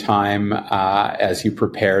taking time as you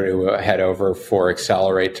prepare to head over for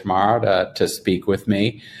Accelerate tomorrow to speak with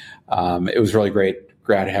me. It was really great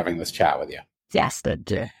having this chat with you. Yes.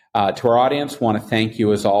 To our audience, want to thank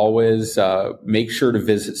you as always. Make sure to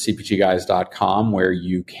visit cpgguys.com where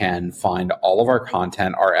you can find all of our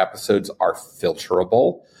content. Our episodes are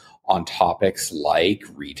filterable on topics like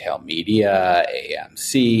retail media,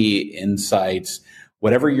 AMC, insights,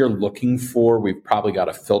 whatever you're looking for. We've probably got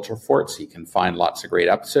a filter for it, so you can find lots of great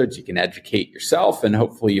episodes. You can educate yourself, and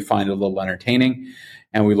hopefully you find it a little entertaining.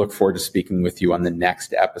 And we look forward to speaking with you on the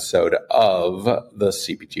next episode of the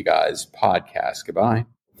CPG Guys podcast. Goodbye.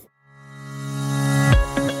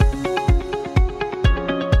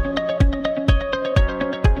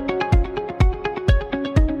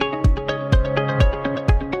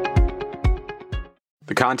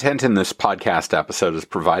 The content in this podcast episode is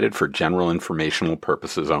provided for general informational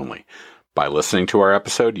purposes only. By listening to our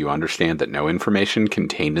episode, you understand that no information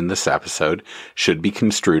contained in this episode should be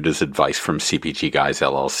construed as advice from CPG Guys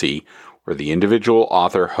LLC or the individual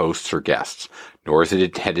author, hosts, or guests, nor is it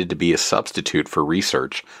intended to be a substitute for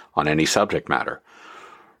research on any subject matter.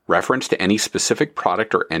 Reference to any specific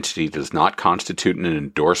product or entity does not constitute an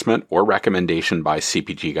endorsement or recommendation by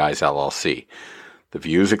CPG Guys LLC. The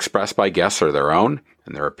views expressed by guests are their own,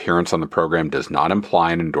 and their appearance on the program does not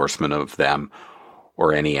imply an endorsement of them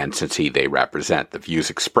or any entity they represent. The views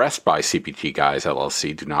expressed by CPG Guys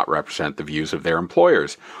LLC do not represent the views of their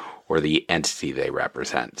employers or the entity they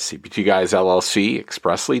represent. CPG Guys LLC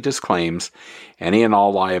expressly disclaims any and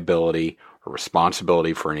all liability or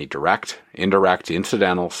responsibility for any direct, indirect,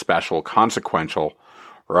 incidental, special, consequential,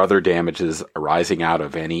 or other damages arising out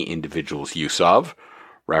of any individual's use of,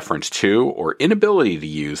 reference to, or inability to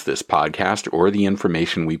use this podcast or the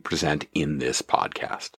information we present in this podcast.